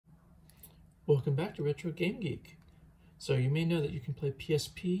Welcome back to Retro Game Geek. So you may know that you can play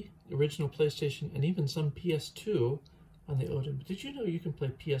PSP, original PlayStation, and even some PS2 on the Odin. But did you know you can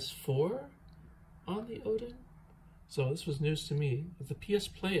play PS4 on the Odin? So this was news to me. With the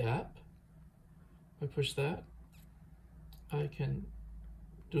PSPlay app, if I push that, I can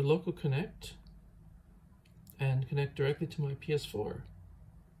do local connect and connect directly to my PS4,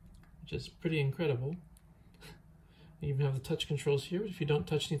 which is pretty incredible. You even have the touch controls here. If you don't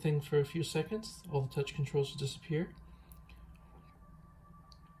touch anything for a few seconds, all the touch controls will disappear.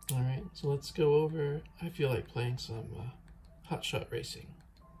 Alright, so let's go over, I feel like playing some Hotshot Racing.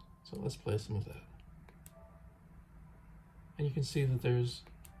 So let's play some of that. And you can see that there's,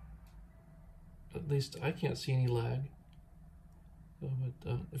 at least I can't see any lag. So,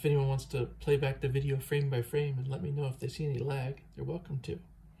 but if anyone wants to play back the video frame by frame and let me know if they see any lag, they're welcome to.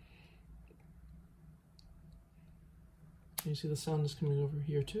 You see the sound is coming over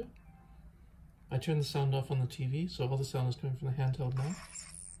here too. I turned the sound off on the TV, so all the sound is coming from the handheld now.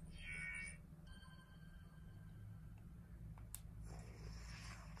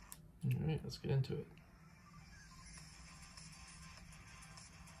 Alright, let's get into it.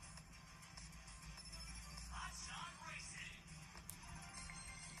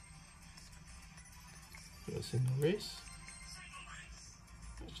 Do a single race.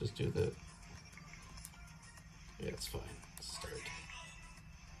 Let's just do the... Yeah, it's fine. Let's start.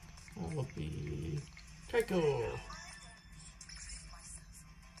 I'll be Kaiko.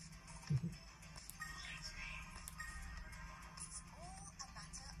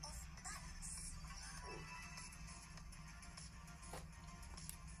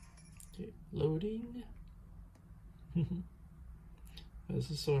 Okay, loading. This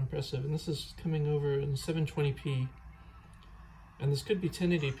is so impressive, and this is coming over in 720p, and this could be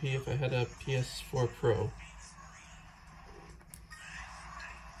 1080p if I had a PS4 Pro.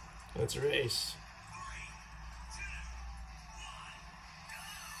 Let's race.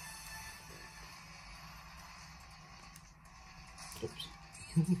 Oops.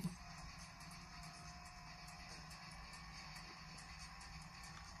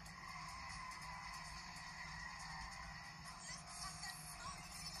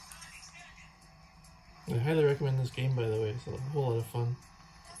 I highly recommend this game, by the way. It's a whole lot of fun.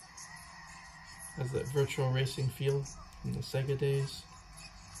 Has that virtual racing feel from the Sega days.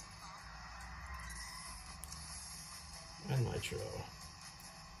 And Nitro.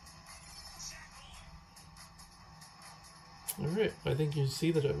 Alright, I think you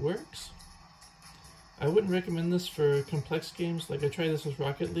see that it works. I wouldn't recommend this for complex games. Like, I tried this with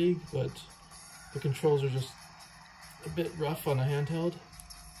Rocket League, but the controls are just a bit rough on a handheld.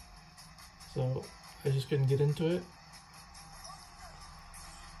 So I just couldn't get into it.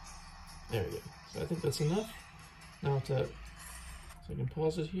 There we go. So I think that's enough. Now so I can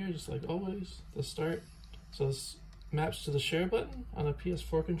pause it here, just like always, the start. So this maps to the share button on a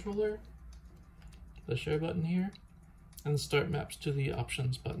PS4 controller, the share button here, and the start maps to the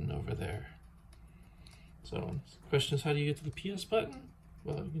options button over there. So the question is, how do you get to the PS button?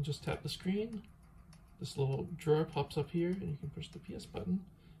 Well, you can just tap the screen. This little drawer pops up here, and you can push the PS button,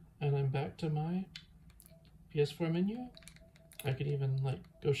 and I'm back to my PS4 menu. I could even like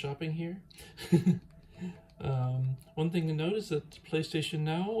go shopping here. One thing to note is that PlayStation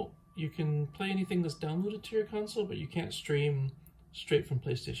Now, you can play anything that's downloaded to your console, but you can't stream straight from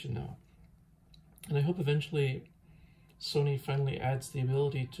PlayStation Now. And I hope eventually Sony finally adds the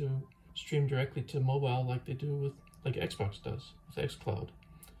ability to stream directly to mobile like they do with, like Xbox does with xCloud.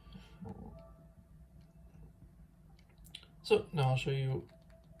 So now I'll show you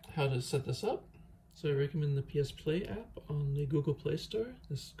how to set this up. So I recommend the PSPlay app on the Google Play Store.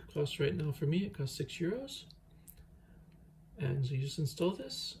 This costs right now for me, it costs €6. And so you just install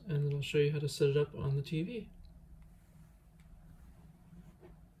this, and then I'll show you how to set it up on the TV.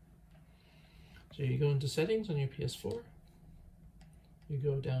 So you go into settings on your PS4. You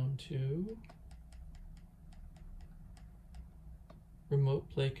go down to remote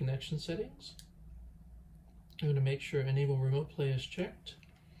play connection settings. I'm going to make sure enable remote play is checked.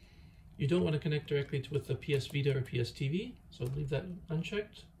 You don't want to connect directly with the PS Vita or PS TV, so leave that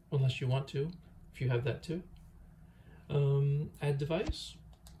unchecked unless you want to, if you have that too. Add device.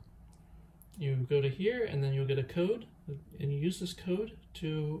 You go to here and then you'll get a code, and you use this code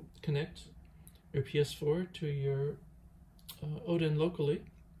to connect your PS4 to your Odin locally.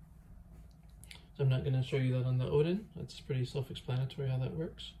 So I'm not going to show you that on the Odin. It's pretty self-explanatory how that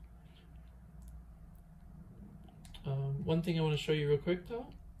works. One thing I want to show you real quick though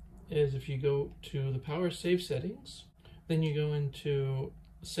is if you go to the power save settings, then you go into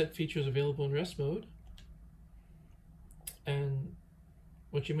set features available in rest mode, and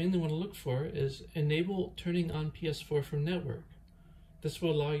what you mainly want to look for is enable turning on PS4 from network. This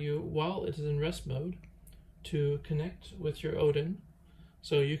will allow you, while it is in rest mode, to connect with your Odin.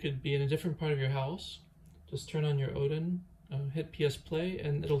 So you could be in a different part of your house, just turn on your Odin, hit PSPlay,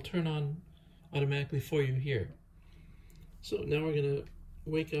 and it'll turn on automatically for you here. So now we're going to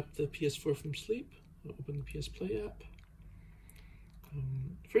wake up the PS4 from sleep. I'll open the PSPlay app.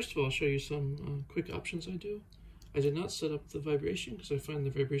 First of all, I'll show you some quick options I do. I did not set up the vibration because I find the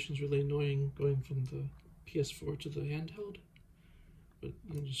vibrations really annoying going from the PS4 to the handheld. But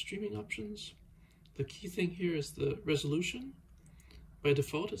under streaming options, the key thing here is the resolution. By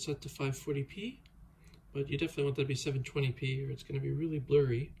default, it's set to 540p, but you definitely want that to be 720p or it's going to be really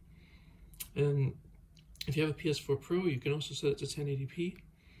blurry. And if you have a PS4 Pro, you can also set it to 1080p.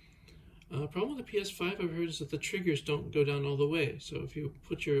 Problem with the PS5 I've heard is that the triggers don't go down all the way. So if you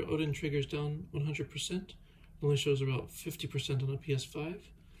put your Odin triggers down 100%, it only shows about 50% on a PS5.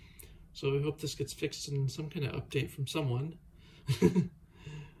 So I hope this gets fixed in some kind of update from someone.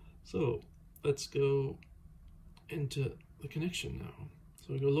 So let's go into the connection now.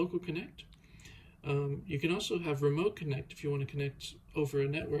 So we go local connect. You can also have remote connect if you want to connect over a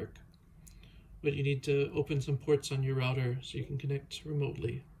network, but you need to open some ports on your router so you can connect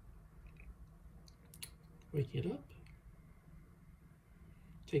remotely. Waking it up.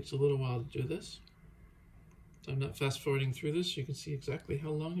 Takes a little while to do this. I'm not fast forwarding through this, so you can see exactly how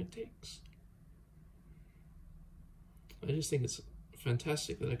long it takes. I just think it's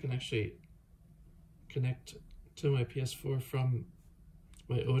fantastic that I can actually connect to my PS4 from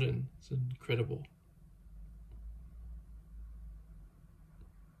my Odin. It's incredible.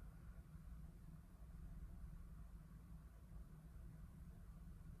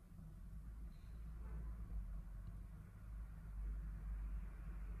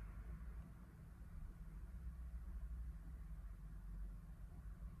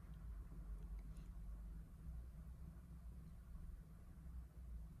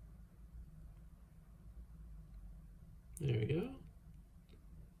 There we go.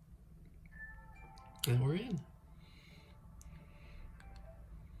 And we're in.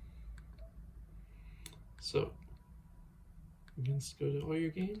 So, you can just go to all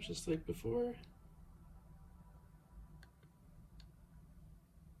your games just like before.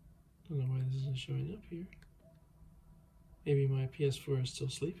 Don't know why this isn't showing up here. Maybe my PS4 is still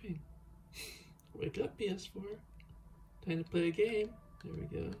sleeping. Wake up, PS4. Time to play a game. There we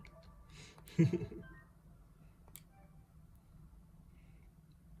go.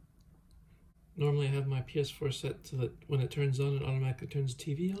 Normally I have my PS4 set so that when it turns on, it automatically turns the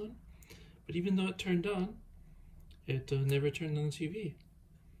TV on. But even though it turned on, it never turned on the TV.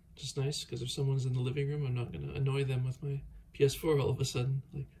 Just nice, because if someone's in the living room, I'm not going to annoy them with my PS4 all of a sudden.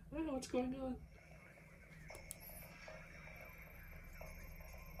 Like, oh, what's going on?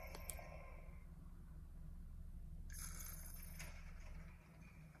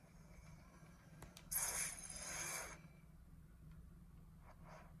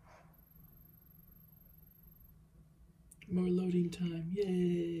 More loading time,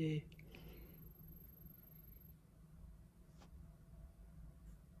 yay!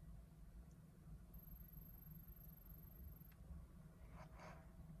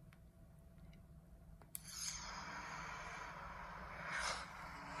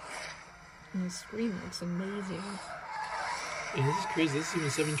 And the screen looks amazing. Yeah, this is crazy. This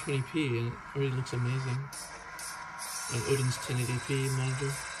is even 720p and it already looks amazing. On Odin's 1080p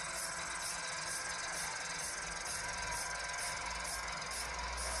monitor.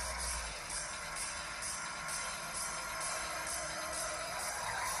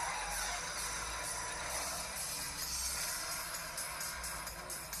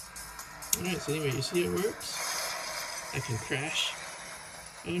 Alright, so anyway, you see it works? I can crash.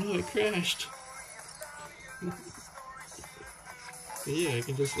 Oh no, it crashed! But yeah, I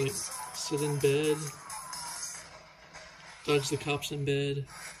can just like sit in bed, dodge the cops in bed.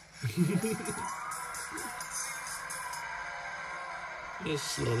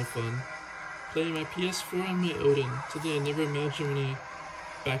 It's a lot of fun. Playing my PS4 on my Odin. Something I never imagined when I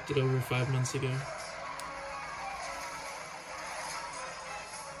backed it over 5 months ago.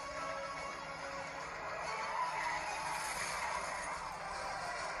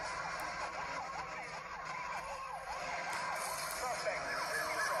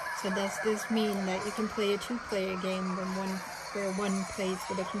 So does this mean that you can play a two-player game where one plays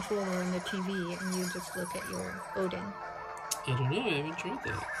with a controller and the TV and you just look at your Odin? I don't know, I haven't tried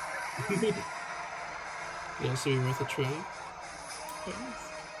that. It'd also be worth a try. Yes.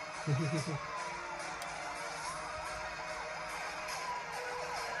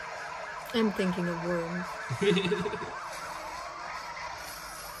 I'm thinking of worms.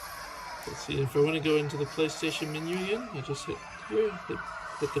 Let's see, if I want to go into the PlayStation menu again, I just hit here, hit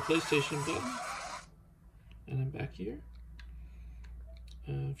the PlayStation button, and I'm back here.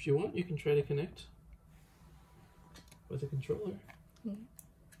 If you want, you can try to connect with a controller. Yeah.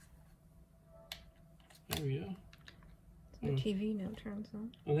 There we go. So the TV now turns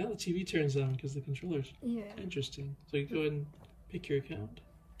on. Oh, now the TV turns on because the controller's interesting. So you go ahead and pick your account.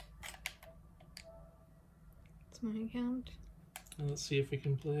 It's my account. And let's see if we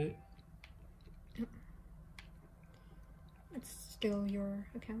can play it. It's still your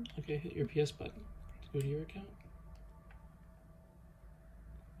account. Okay, hit your PS button to go to your account.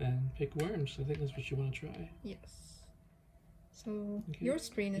 And pick Worms. I think that's what you want to try. Yes. So your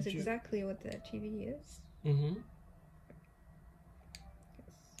screen is exactly what the TV is. Mm-hmm.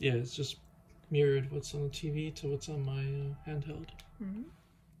 Yes. Yeah, it's just mirrored what's on the TV to what's on my handheld. Mm-hmm.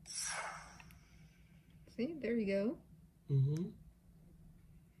 See, there you go. Mm-hmm.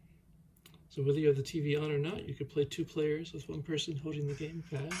 So whether you have the TV on or not, you could play 2 players with one person holding the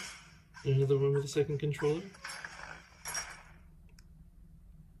gamepad and another one with a second controller.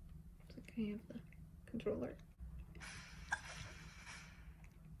 I have the controller.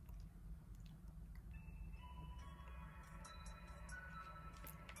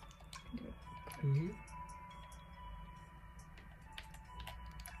 Mm-hmm.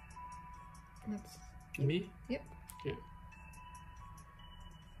 That's me? Yep. Yeah.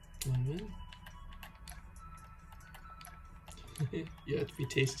 I'm in. You have to be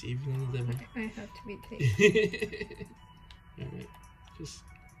tasty even in the demo. I have to be tasty. Alright. Let's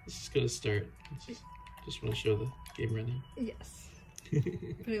just go to start. Just want to show the game running. Yes.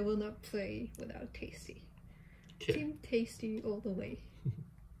 But I will not play without tasty. Okay. Team tasty all the way.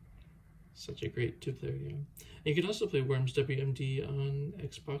 Such a great 2-player game. And you can also play Worms WMD on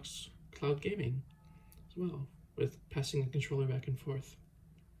Xbox Cloud Gaming as well, with passing the controller back and forth.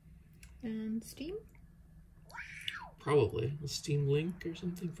 And Steam? Probably. A Steam Link or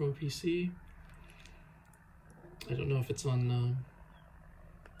something from a PC. I don't know if it's on...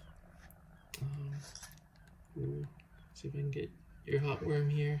 Ooh, see if I can get your hot worm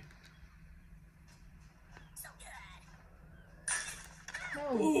here.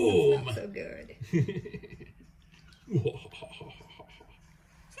 No, it's not so good.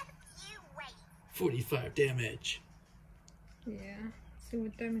 45 damage. Yeah, see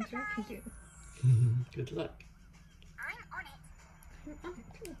what damage I can do. Good luck. I'm on it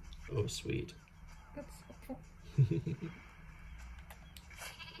too. Oh, sweet. That's helpful.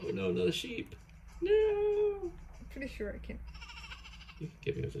 Oh no, not a sheep. No! I'm pretty sure I can. You can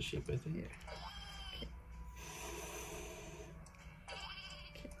get me with a sheep, I think. Yeah.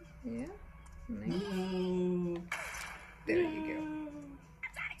 Okay. Yeah. Nice. No. There you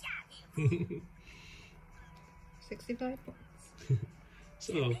go. 65 points.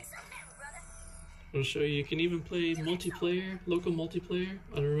 So, I'll show you can even play multiplayer, local multiplayer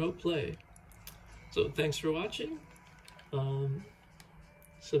on a remote play. So thanks for watching.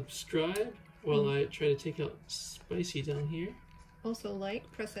 Subscribe while I try to take out Spicy down here. Also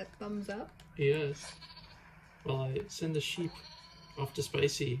press that thumbs up. Yes. While I send the sheep off to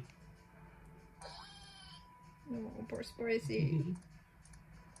Spicy. Oh, poor Spicy.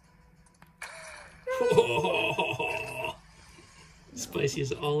 Oh, Spicy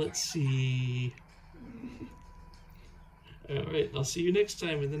is all at sea. Alright, I'll see you next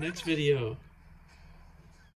time in the next video.